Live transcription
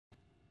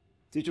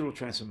Digital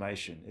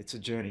transformation, it's a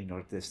journey, not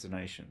a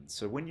destination.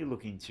 So when you're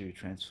looking to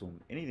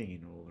transform anything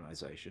in an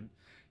organization,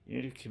 you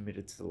need to be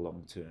committed to the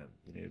long term.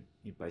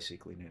 You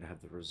basically need to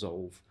have the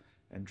resolve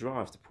and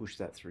drive to push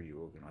that through your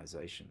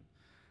organization.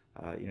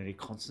 You need to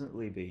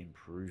constantly be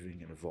improving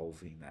and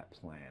evolving that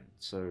plan.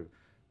 So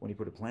when you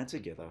put a plan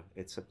together,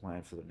 it's a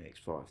plan for the next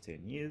 5, 10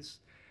 years,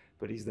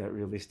 but is that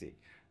realistic?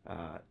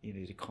 You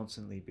need to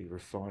constantly be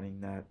refining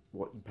that,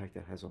 what impact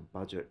that has on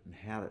budget, and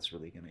how that's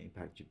really going to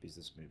impact your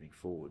business moving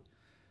forward.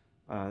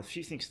 A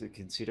few things to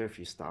consider if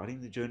you're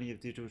starting the journey of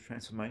digital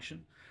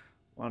transformation.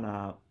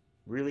 One,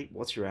 really,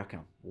 what's your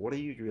outcome? What are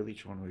you really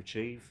trying to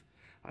achieve?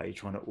 Are you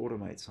trying to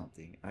automate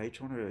something? Are you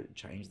trying to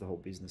change the whole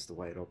business, the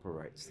way it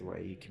operates, the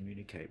way you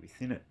communicate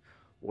within it?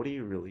 What are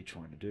you really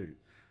trying to do?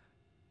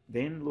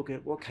 Then look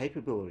at what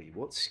capability,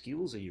 what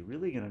skills are you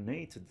really going to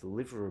need to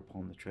deliver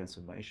upon the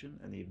transformation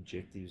and the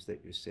objectives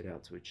that you're set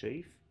out to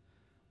achieve?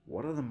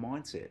 What are the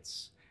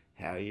mindsets?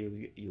 How are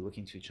you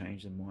looking to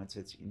change the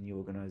mindsets in the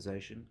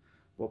organization?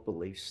 What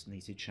beliefs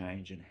need to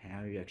change, and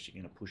how are you actually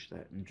going to push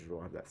that and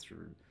drive that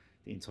through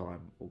the entire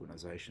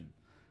organization?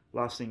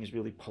 Last thing is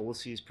really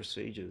policies,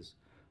 procedures.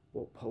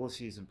 What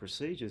policies and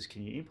procedures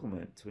can you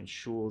implement to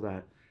ensure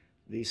that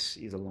this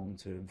is a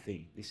long-term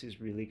thing? This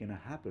is really going to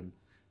happen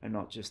and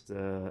not just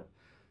a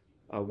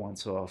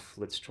once-off,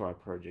 let's try a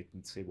project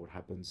and see what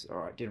happens. All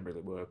right, didn't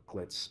really work.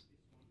 Let's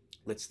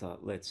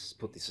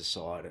put this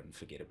aside and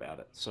forget about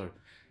it. So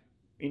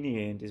in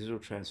the end, digital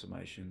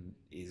transformation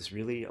is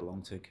really a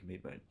long-term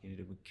commitment. You need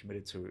to be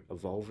committed to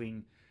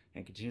evolving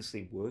and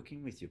continuously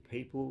working with your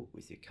people,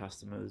 with your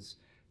customers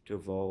to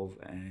evolve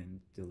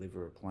and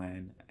deliver a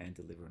plan and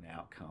deliver an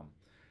outcome.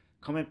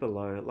 Comment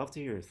below. I'd love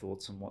to hear your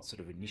thoughts on what sort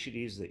of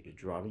initiatives that you're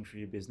driving for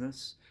your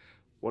business.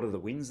 What are the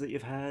wins that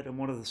you've had, and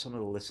what are some of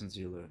the lessons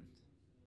you learned?